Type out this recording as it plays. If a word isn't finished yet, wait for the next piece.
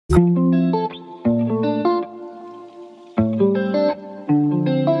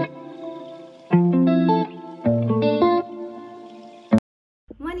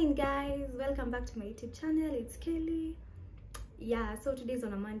back to my YouTube channel. It's Kelly. Yeah, so today is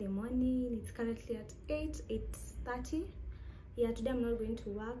on a Monday morning. It's currently at 8:30. Yeah, today I'm not going to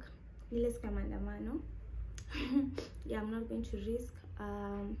work. Yeah, I'm not going to risk.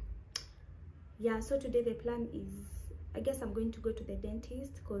 Yeah, so today the plan is, I guess I'm going to go to the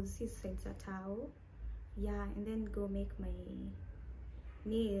dentist because his sides are towel. Yeah, and then go make my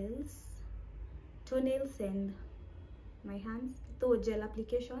nails, toenails, and my hands, though gel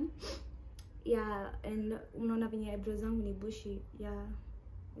application. Yeah, and unaona venye eyebrows zangu ni bushy. Yeah,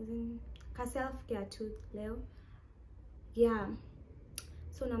 ka self care too leo. Yeah,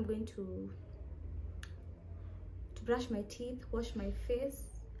 so now I'm going to brush my teeth, wash my face,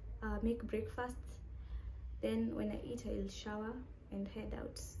 make breakfast. Then when I eat, I'll shower and head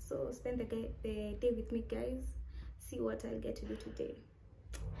out. So spend the day with me, guys. See what I'll get to do today.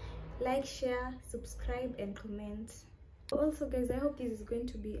 Like, share, subscribe, and comment. Also, guys, I hope this is going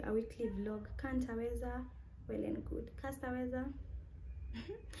to be a weekly vlog. Can't aweza, well and good. Can't aweza,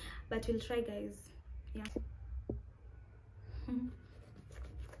 but we'll try, guys. Yeah.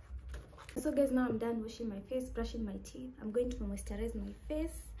 So, guys, now I'm done washing my face, brushing my teeth. I'm going to moisturize my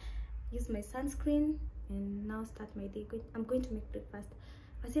face, use my sunscreen, and now start my day. I'm going to make breakfast.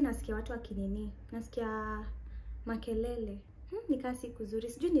 Basi nasikia watu wakinini, nasikia makelele. Nika siku nzuri.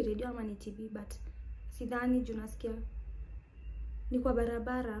 Sijui ni radio ama ni TV, but sidhani juu nasikia ni kwa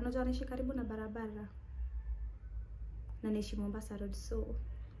barabara. Unajua naishi karibu na barabara. Na naishi Mombasa Road, so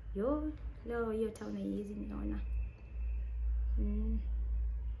leo hiyo town haiwezi niona.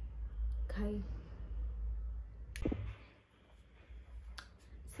 Okay.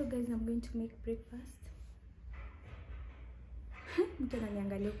 So guys, I'm going to make breakfast. Mtu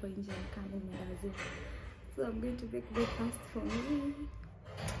ananiangalia kwa nje kama nimeanza. So I'm going to make breakfast for me.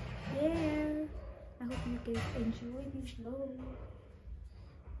 Yeah. I hope you guys enjoy this vlog.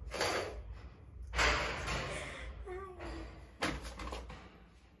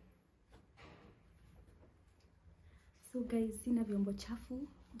 So guys, sina vyombo chafu.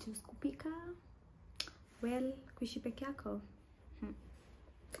 Just kupika. Well, kuishi peke yako.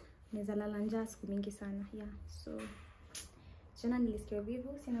 Naweza lala njaa siku mingi sana. Yeah, so jana nilisikia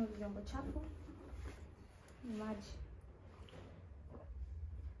vivu, sina vyombo chafu. Maji.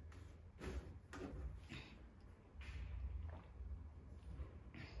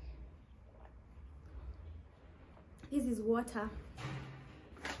 This is water.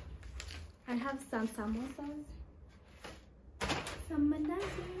 I have some samosas, some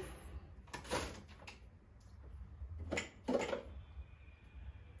mandazis.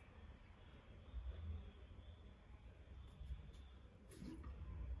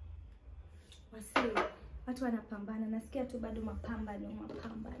 Watu wanapambana, nasikia tu bado mapambano.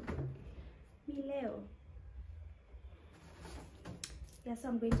 Mi leo. Yeah, so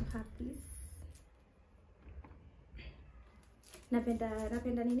I'm going to have this.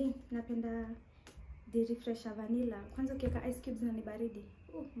 Napenda nini? Napenda the refresher vanilla. Kwanza ukiweka ice cubes na ni baridi.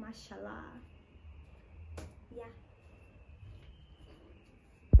 Mashallah. Yeah.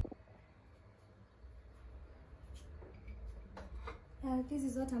 This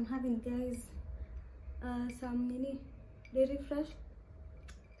is what I'm having, guys. Some the refresh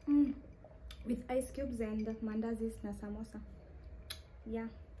with ice cubes and mandazis na samosa. Yeah.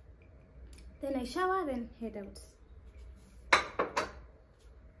 Then I shower, then head out.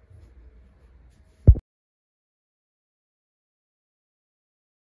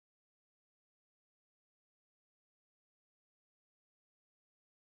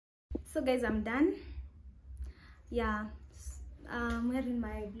 So guys, I'm done. Yeah, I'm wearing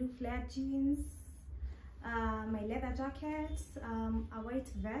my blue flare jeans, my leather jacket, a white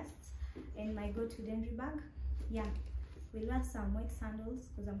vest, and my go-to laundry bag. Yeah, we'll wear some white sandals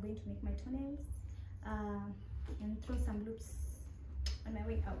because I'm going to make my toenails, and throw some loops on my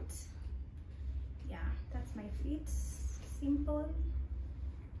way out. Yeah, that's my feet. Simple,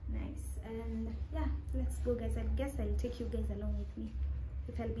 nice, and yeah, let's go, guys. I guess I'll take you guys along with me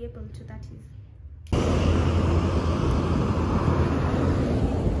if I'll be able to. That is.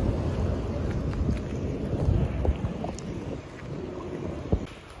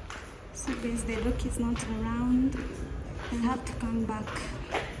 So guys, the doc is not around. I'll have to come back.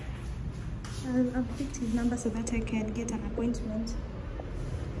 I've picked his number so that I can get an appointment.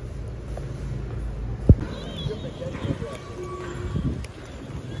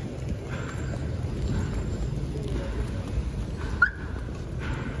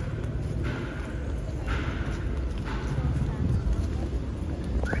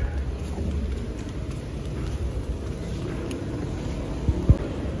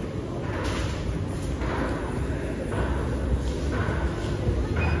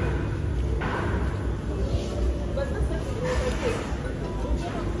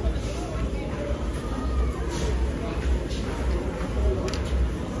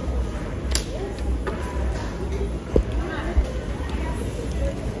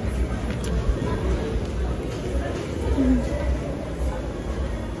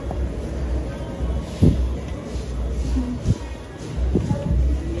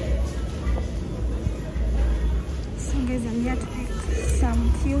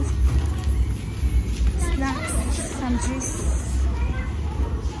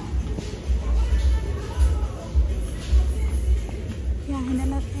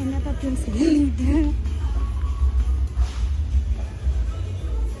 You're smiling.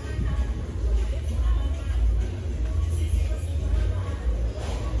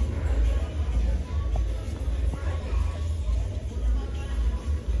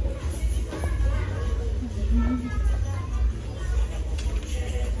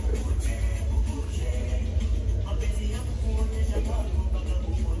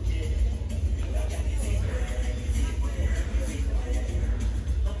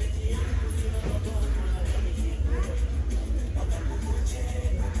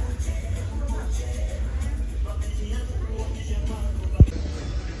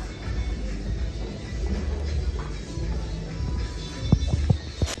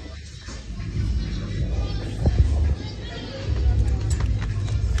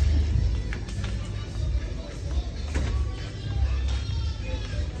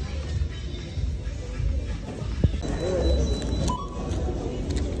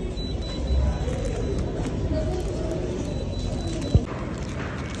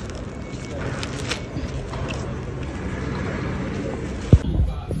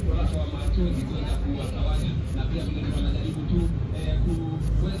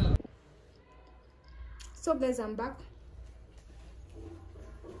 So guys, I'm back.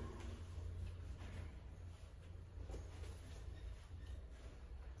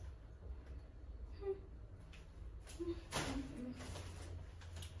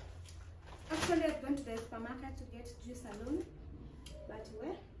 Actually, I went to the supermarket to get juice alone, but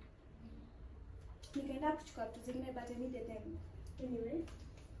where? Nikaenda kuchukua vitu zingine, but I needed them anyway.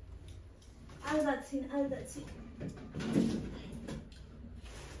 All that's in.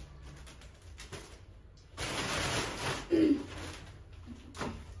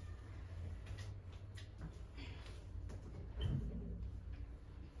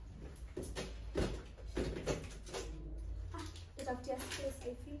 After space I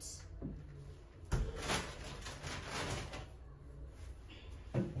fit.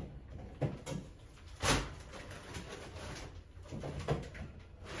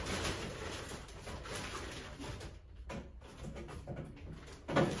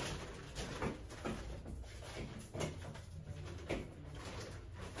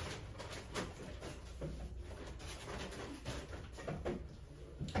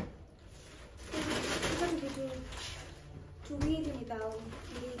 To read without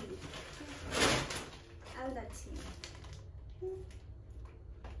reading. All that thing.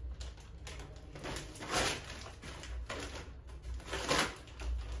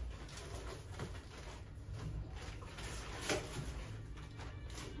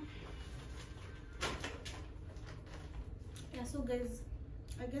 Yeah, so guys,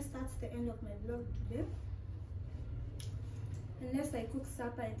 I guess that's the end of my vlog today. Unless I cook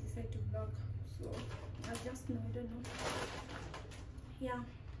supper and decide to vlog. So I just know, I don't know. Yeah,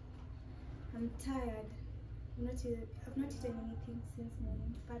 I'm tired. I've not eaten anything since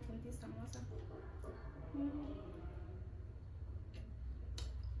morning apart from this samosa.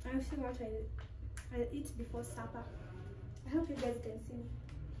 I'll see what I'll eat before supper. I hope you guys can see me.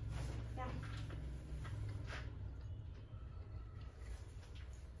 Yeah.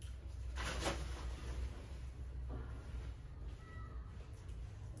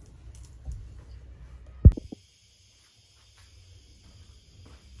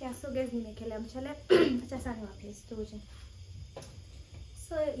 Yeah, so guys, nimekelea mchele. Acha sana niwape story.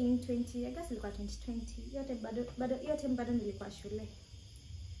 So in 20, I guess ilikuwa 2020. Yote bado nilikuwa shule.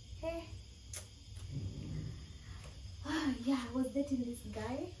 Hey. Yeah, I was dating this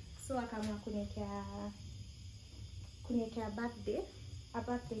guy. So akaamua kuniekea birthday, a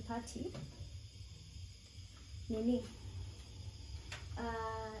birthday party. Nini?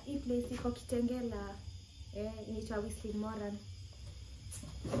 Hii place iko Kitengela. Inaitwa Whistling Moran.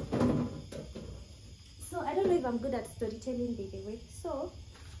 So I don't know if I'm good at storytelling, by the way. So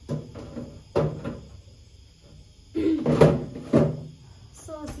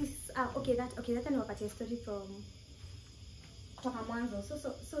this okay, that niwapatia story from kutoka mwanzo.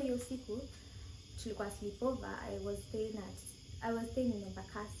 So hiyo siku tulikuwa sleepover. I was staying in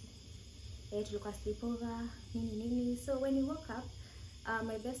Embakasi. Tulikuwa sleepover nini. So when we woke up,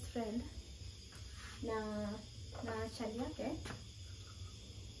 my best friend na chali yake,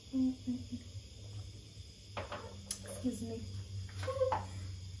 excuse me,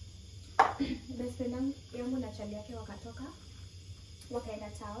 best friend yangu na chali yake wakaenda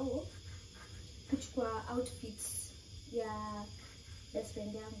tao kuchukua outfits ya best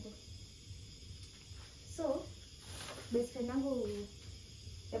friend yangu. So best friend yangu,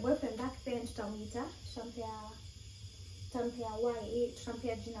 the boyfriend back then, tutampea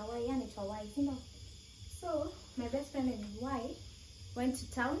jina Y, yani twa Y, you know. So my best friend and Y went to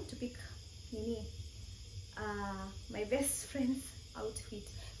town to pick my best friend's outfit.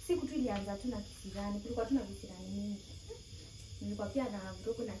 Siku tu ilianza tu na kisirani, kulikuwa tu na visirani mingi. Nilikuwa pia na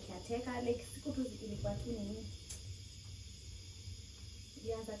mdogo na caretaker, like siku tu ilikuwa tu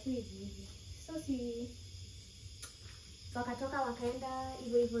ilianza tu hivi. So wakatoka wakaenda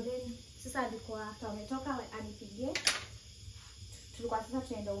hivyo then sasa alikuwa after wametoka anipigie. Tulikuwa sasa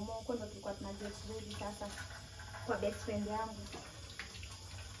tunaenda huko ndo tulikuwa tuna get ready sasa kwa best friend yangu.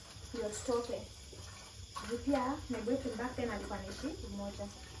 Ndio tutoke. Pia my boyfriend back then alikuwa anaishi mmoja.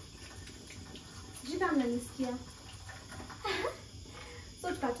 Sijui kama mnanisikia.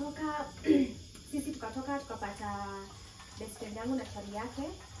 So tukatoka tukapata best friend yangu na chali yake.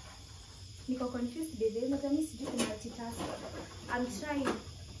 Niko confused baby, na mimi sijui multitask. I'm trying.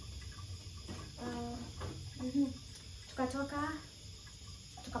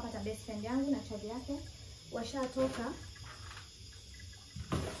 Tukapata best friend yangu na chali yake. Washatoka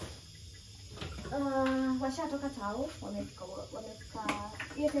tao, wamefika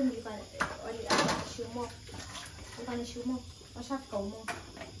hiyo time nilikuwa Shumo, washafika humo.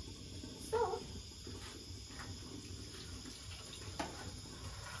 So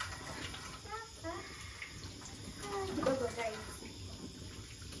kidogo guys.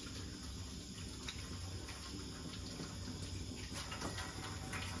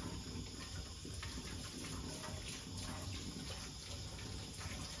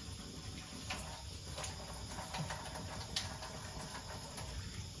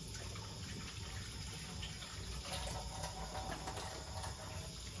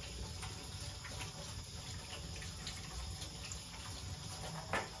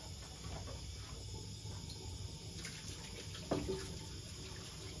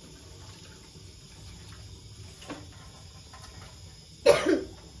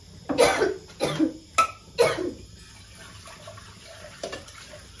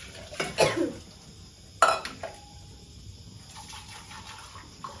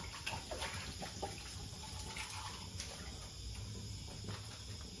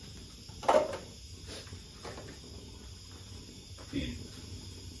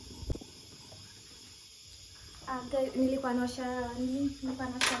 Nilikuwa naosha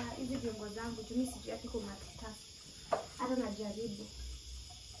hizi vyombo zangu tu, mimi sijui ati multitask. Hata najaribu.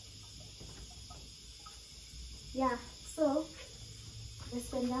 Yeah, so best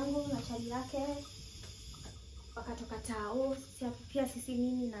friend yangu na chali yake wakatoka tao. Pia sisi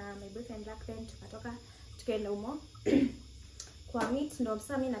mimi na my boyfriend back then tukatoka tukaenda humo kwa meet. Ndio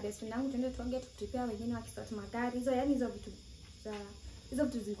sasa mimi na best friend yangu tuende tuange tuprepare wengine wakisort magari. Hizo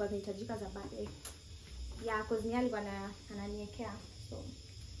vitu zilikuwa zinahitajika za baadaye. Yeah, cause ni alikuwa ananiwekea.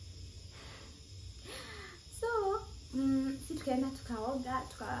 So si tukaenda tukaoga,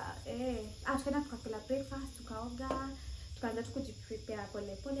 tukaenda tukakula breakfast, tukaoga, tukaanza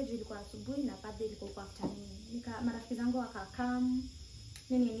kujiprepare pole juu ilikuwa asubuhi na birthday ilikuwa kwa afternoon. Marafiki zangu wakakam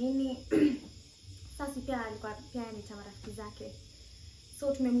nini. Sasa pia alikuwa pia anaita marafiki zake.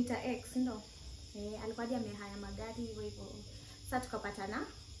 So tumemwita ex ndo. Alikuwa hadi amehaya magari hivyo. Sasa tukapatana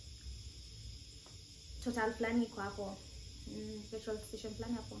total fulani iko hapo. Petrol station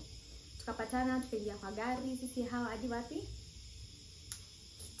fulani hapo. Tukapatana tukaingia kwa gari sisi hawa hadi wapi?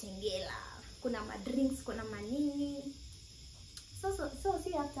 Kitengela. Kuna madrinks, kuna manini. So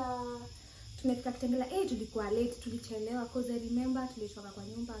si hata tumefika Kitengela tulikuwa late, tulichelewa cause I remember tulitoka kwa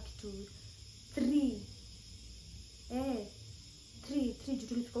nyumba kitu 3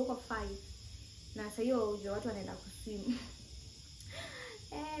 tulifika huko 5. Na sasa hiyo watu wanaenda kuswim.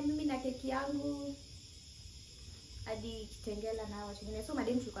 Mimi na keki yangu hadi Kitengela na watu wengine. So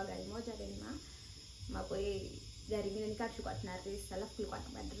madem tulikuwa gari moja then maboy gari nyingine nikaa tulikuwa tuna race, alafu kulikuwa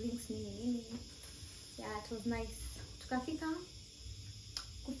na drinks nini. Yeah, it was nice.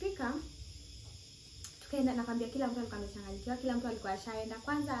 Kufika tukaenda, nakwambia kila mtu alikuwa amechanganyikiwa, kila mtu alikuwa ashaenda.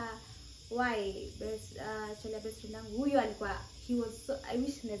 Kwanza chale best friend yangu huyo alikuwa he was so, I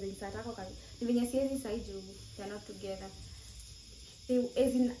wish naweza insert hapo kabisa. Ni venye siwezi saiju we are not together.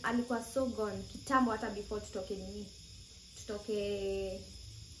 As in alikuwa so gone kitambo hata before tutoke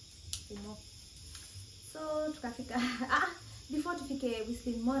umo. So tukafika before tufike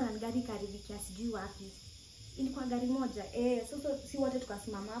Wismore gari karibikia sijui wapi. Ilikuwa gari moja. So si wote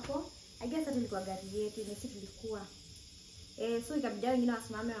tukasimama hapo. I guess hata ilikuwa gari yetu ni sisi tulikuwa. So ikabidi wengine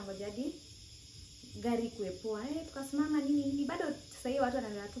wasimame wangoje hadi gari kuepoa. Tukasimama nini. Bado sasa hiyo watu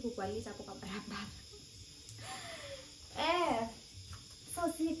wanaendelea tu kukualisa hapo kwa barabara.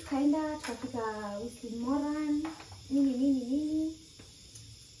 So si tukaenda tukafika Wismore nini.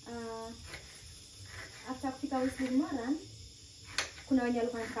 After kufika Wismore kuna wenye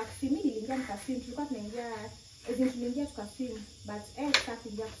walikuwa wanataka kuswim, niliingia nikaswim. Tulikuwa tunaingia tuliingia tukaswim, but sasa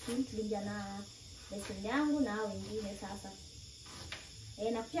tuliingia kuswim, tuliingia na lesson yangu na hao wengine sasa.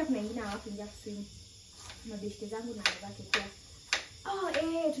 Na pia kuna wengine hawakuingia kuswim. Mabeshte zangu na wazake pia.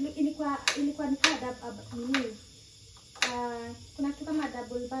 Ilikuwa ni kada nini? Kuna kitu kama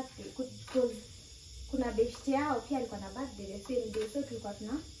double birthday kuna beshte yao pia alikuwa na birthday the same day, so tulikuwa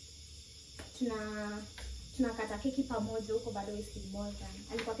tunakata keki pamoja huko bado whisky moja.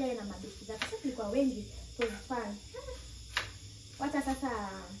 Alikuwa pia na mabeshte zake, so tulikuwa wengi, it was fun. Wacha sasa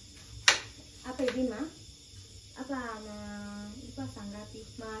hapa hivi hapa ilikuwa saa ngapi?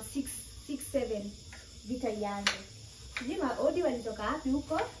 6-7 vita ianze. Sijui maodi walitoka wapi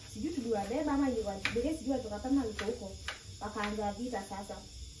huko, sijui tuliwabeba ama sijui walitoka kama huko wakaanza vita sasa.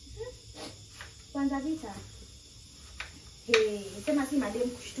 Kwanza vita. Sema si madem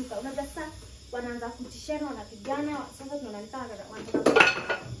kushtuka. Unajua sasa wanaanza kutishana, wanapigana, sasa tunaonekana wanataka wanataka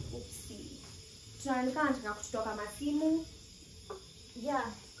kutoka masimu.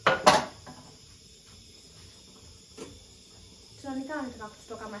 Tunaonekana wanataka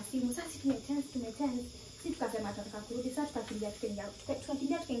kutoka masimu. Sasa tumetense. Sisi tukasema tunataka kurudi, sasa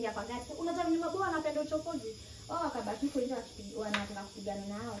tukakimbia kwa gari. Unajua ni maboa wanapenda uchokozi. Wao wakabaki huko nje wanataka kupigana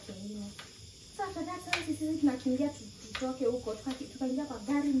na hao watu wengine. Sasa sisi tunakimbia tutoke huko, tukaingia kwa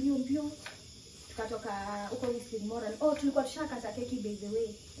gari mbio. Tukatoka huko Whisky Moran. Tulikuwa tushakata keki by the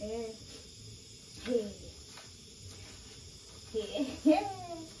way.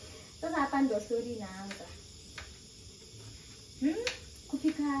 Sasa hapa ndio story inaanza.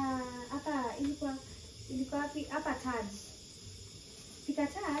 Kufika hapa ilikuwa wapi? Hapa Taj. Fika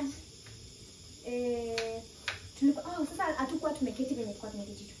Taj. Tulikuwa sasa hatukuwa tumeketi venye tulikuwa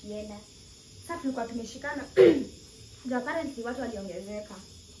tumeketi tukienda. Sasa tulikuwa tumeshikana. Apparently watu waliongezeka.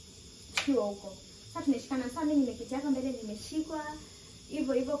 Tukiwa huko. Sasa tumeshikana. Sasa mimi nimeketi hapa mbele, nimeshikwa.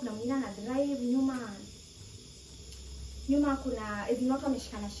 Hivyo kuna mwingine na drive nyuma kuna watu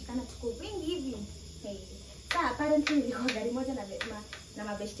wameshikana tuko wingi hivi. Sasa apparently nilikuwa gari moja na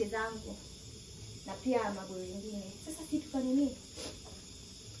mabeshte zangu na pia maboy wengine. Sasa sisi tukanini?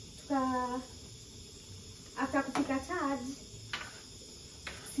 After kufika Taj,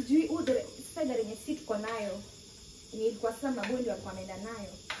 sijui sasa gari yenye sisi tuko nayo ilikuwa sasa maboy ndio walikuwa wameenda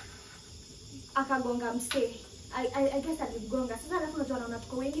nayo. Akagonga msee. I guess aligonga. Sasa alafu unajua naona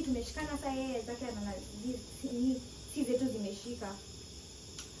tuko wengi tumeshikana, sasa yeye zake anaona si zetu zimeshika.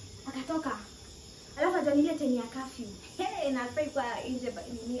 Akatoka. Alafu ajanilia teni ya curfew. Na sasa kwa nje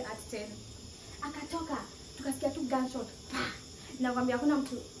ni at 10. Akatoka, tukasikia tu gunshot. Nakwambia hakuna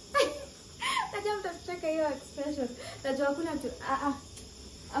mtu. Najua mtacheka hiyo expression. Najua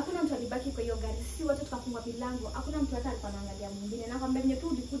hakuna mtu alibaki kwa hiyo gari. Sisi wote tukafungwa milango. Hakuna mtu hata alikuwa anaangalia mwingine. Nakwambia venye tu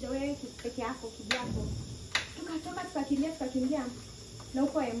ulikuja wewe peke yako kivyako. Tukatoka tukakimbia. Na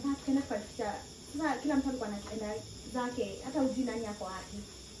huko Emba tukaenda kuficha. Sasa kila mtu alikuwa anaenda zake, hata ujui nani yako wapi.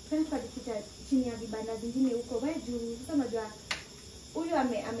 Tukaenda kuficha chini ya vibanda vingine huko. Wewe juu sasa unajua huyu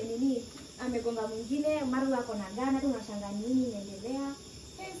amegonga mwingine, mara wako na gana tu, unashangaa nini inaendelea.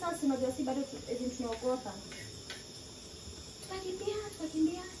 Sasa unajua si bado tunaogopa.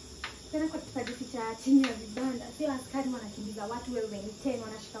 Tukakimbia. Tena tukajificha chini ya vibanda. Sio askari wanakimbiza watu, wewe ni 10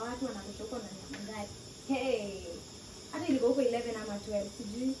 wanashika watu wanakuchoka na magari. Hata ilikuwa huko 11 ama 12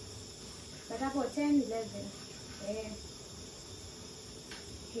 sijui. But hapo 10 11.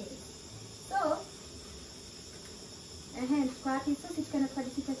 So kwa hapo sasa tukana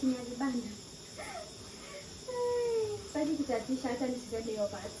tukajificha chini ya vibanda. Sasa kitatisha hata nisije hiyo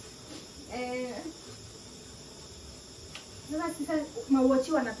part. Sasa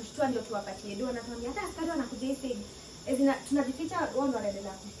mauachi wanatushtua ndio tuwapatie doa, na tuambia hata askari wanakuja hivi. Tunajificha wao ndio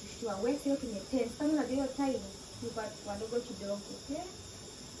wanaendelea kutushtua. Wewe sio tumetense. Kama unajua hiyo time tulikuwa wadogo kidogo.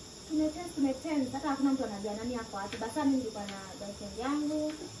 Tumetense hata hakuna mtu anajua nani hapo wapi. Basi mimi nilikuwa na boyfriend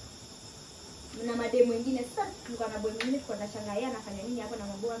yangu na mademu wengine. Sasa tulikuwa na boy mwingine, tulikuwa tunashangaa anafanya nini hapo na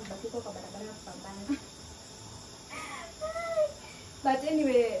maboa mbaki kwa barabara na kupambana. But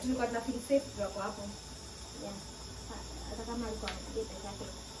anyway, tulikuwa tuna feel safe kwa hapo. Hata kama alikuwa anapiga pesa yake.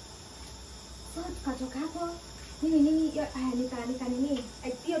 So tukatoka hapo. Nini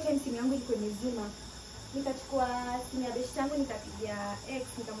hiyo time simu yangu ilikuwa imezima. Nikachukua simu ya beshte yangu nikapigia ex,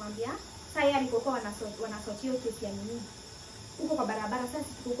 nikamwambia sasa yeye alikokuwa wanasotia kesi ya nini huko kwa barabara. Sasa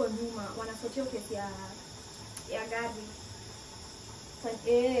sisi huko nyuma wanasotia kesi ya gari.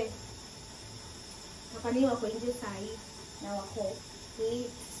 Wafanyii wako nje saa hii na wako late.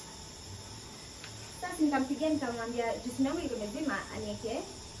 Sasa nikampigia nikamwambia simu yangu iko imezima, aniweke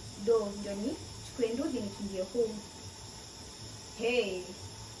do ndio ni chukue nduzi nikimbie home.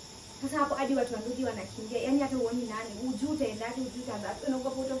 Sasa hapo hadi watu wanduthi wanakimbia. Yaani hata uoni nani, ujute ndani ujute ndani.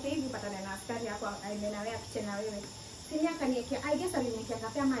 Unaogopa utoke hivi upatane na askari hapo amenawea picha na wewe. Sini akaniwekea, I guess aliniwekea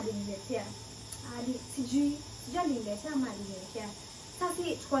kafe ama aliniletea. Hadi sijui aliniletea ama aliniletea.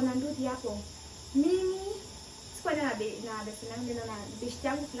 Sasa tuko na nduthi hapo. Mimi sikuwa na besi langu na besti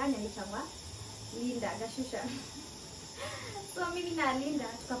yangu fulani anaitwa Linda Gashusha. So mimi na Linda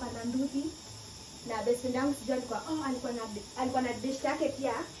tukapanda nduthi na best friend yangu sijui alikuwa na best yake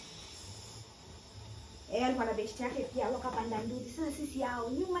pia. Alikuwa na best yake pia wakapanda nduthi. Sasa sisi hao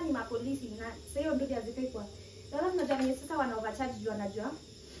nyuma ni mapolisi na sasa hiyo nduthi hazifai kwa. Sasa tunajua sasa wana overcharge juu wanajua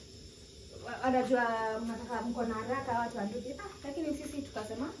mnataka mko na haraka watu wa nduthi. Lakini sisi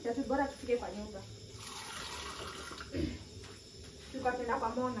tukasema tatu bora tufike kwa nyumba. Tukapenda kwa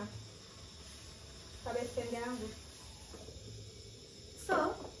Mona. Kwa best friend yangu.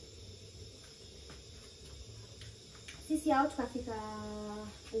 So sisi hao tukafika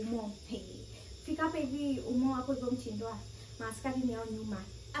Umo. Fika hapa hivi Umo hapo hivyo Mchindoa. Maaskari ni hao nyuma.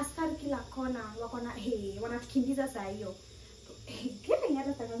 Askari kila kona wako na wanatukimbiza saa hiyo. Kile ni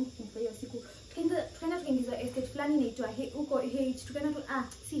hata sana kwa hiyo siku. Tukaenda tukaingizwa estate fulani inaitwa huko H. Tukaenda tu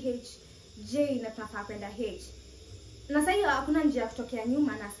si H. J na tunafaa kwenda H. Na sasa hiyo hakuna njia ya kutokea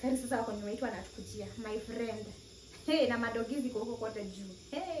nyuma na askari sasa wako nyuma yetu wanatukujia. My friend. Na madogizi kwa huko kote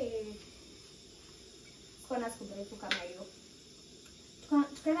juu. Kuna siku mrefu kama hiyo.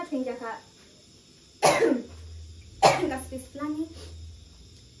 Tukaenda tukaingia ka space fulani.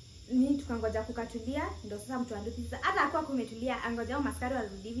 Ni tukangoja kukatulia ndio sasa mtu anduthi sasa hata hakuwa kumetulia angoja hao maskari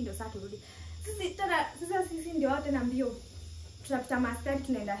warudi hivi ndio sasa turudi. Sisi ndio wote na mbio. Tunapita maskari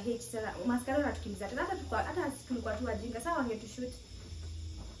tunaenda H sasa maskari wanatukimbiza. Hata tulikuwa tu wajinga sasa wangetushoot.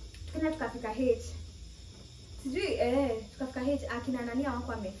 Tukaenda tukafika H. Sijui tukafika H akina nani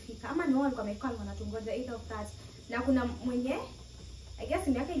hawako wamefika ama ni wao walikuwa wamekaa wanatungoja either of that. Na kuna mwenye I guess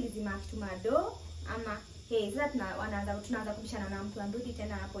ni yake ilizima kitu mado ama sasa tunaanza kubishana na mtu anduthi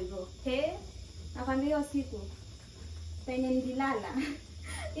tena hapo hivyo. Nakwambia hiyo siku penye nililala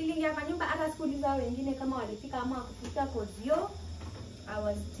nilingia kwa nyumba hata sikuuliza wengine kama walifika ama hakufika kozio. I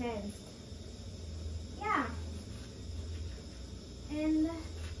was tense. Yeah. And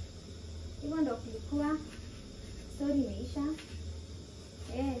hivyo ndo kulikuwa story imeisha.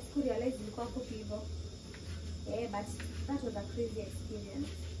 Siku realize ilikuwa fupi hivyo. But that was a crazy experience.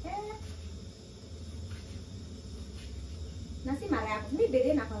 Na si mara yako. Mimi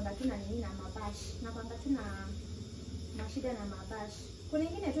bede napanga tu na nini na mabashi. Napanga tu na mashida na mabashi. Kuna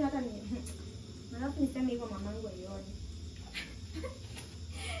nyingine tu hata ni alafu niseme hivyo mamangu aione.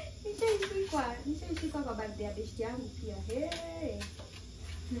 Nishaishikwa kwa birthday ya besti yangu pia.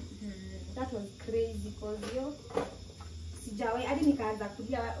 That was crazy because yo sijawahi hadi nikaanza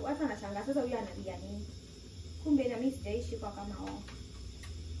kulia watu wanashangaa sasa huyu analia nini. Kumbe na mimi sijaishi kwa kama wao.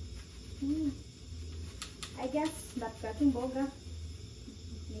 I guess that mboga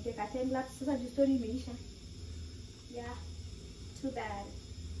niteka 10 laps sasa juu story imeisha. Yeah, too bad.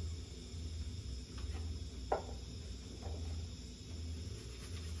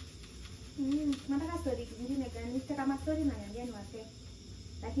 Nataka story nyingine gani? Nitaka kama story na niambia ni wapi.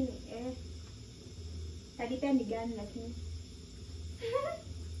 Lakini tadipendi gani lakini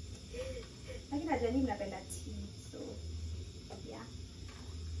lakini najua nyinyi mnapenda tea. So yeah.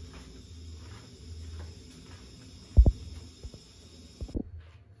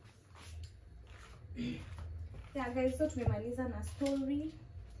 Yeah guys, so tumemaliza na story.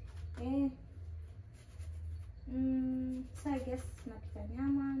 So I guess napika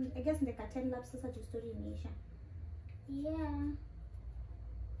nyama. I guess ndeka 10 laps sasa tu story imeisha. Yeah.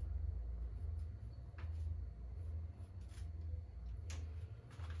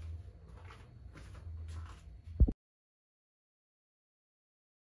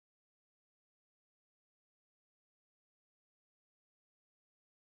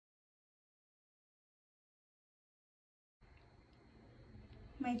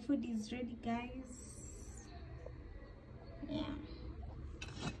 My food is ready, guys. Yeah.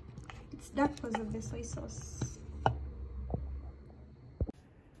 It's dark because of the soy sauce.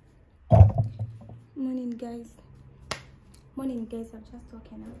 Morning, guys. Morning, guys. I've just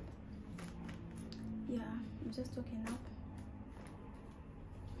woken up. Yeah, I've just woken up.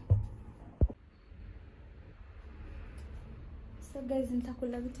 So, guys,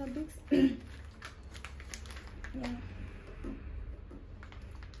 nitakula Vitabix. Yeah.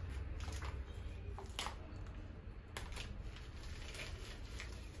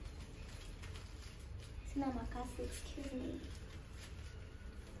 Sina makasi, excuse me.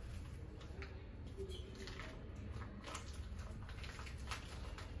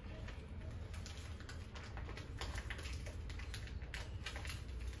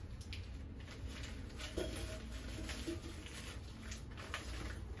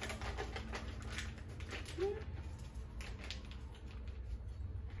 Yeah.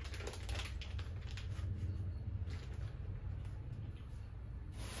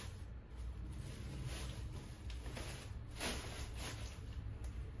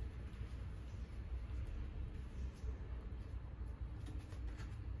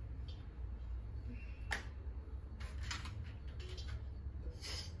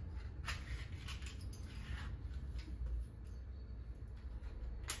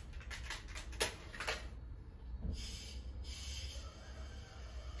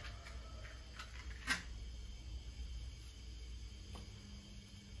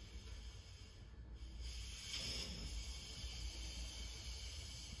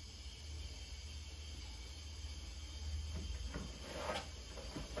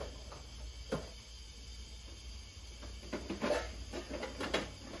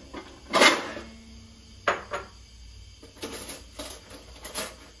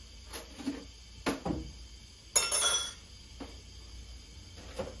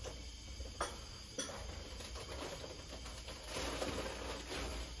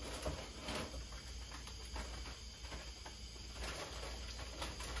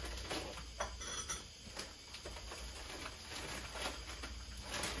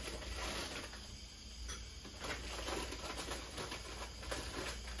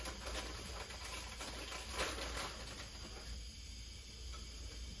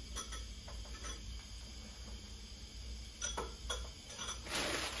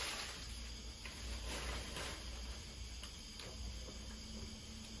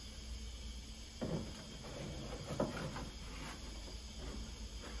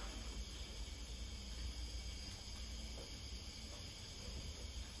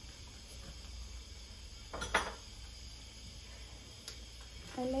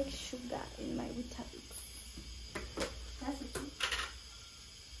 I like sugar in my Weetabix. That's it.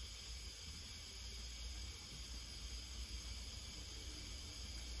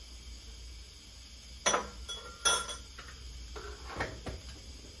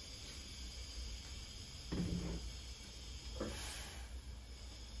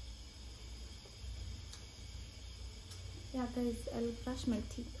 Yeah guys, I'll brush my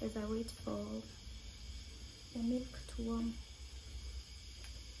teeth as I wait for the milk to warm.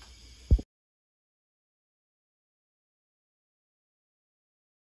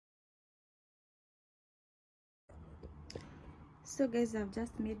 So guys, I've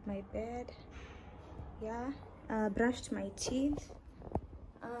just made my bed. Yeah, brushed my teeth.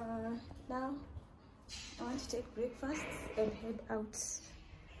 Now I want to take breakfast and head out.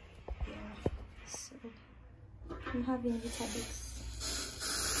 Yeah, so I'm having Weetabix.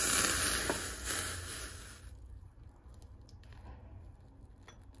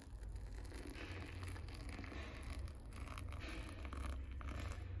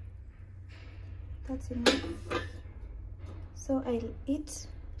 That's enough. So I'll eat,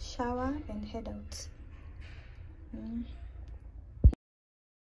 shower, and head out.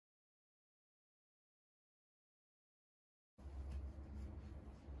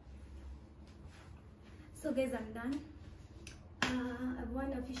 So guys, I'm done. I've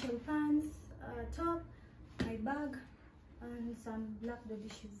worn official pants, top, my bag, and some black baby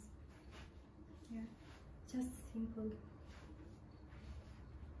shoes. Yeah, just simple.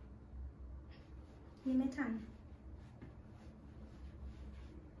 Nimetan.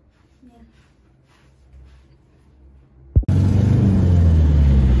 Yeah.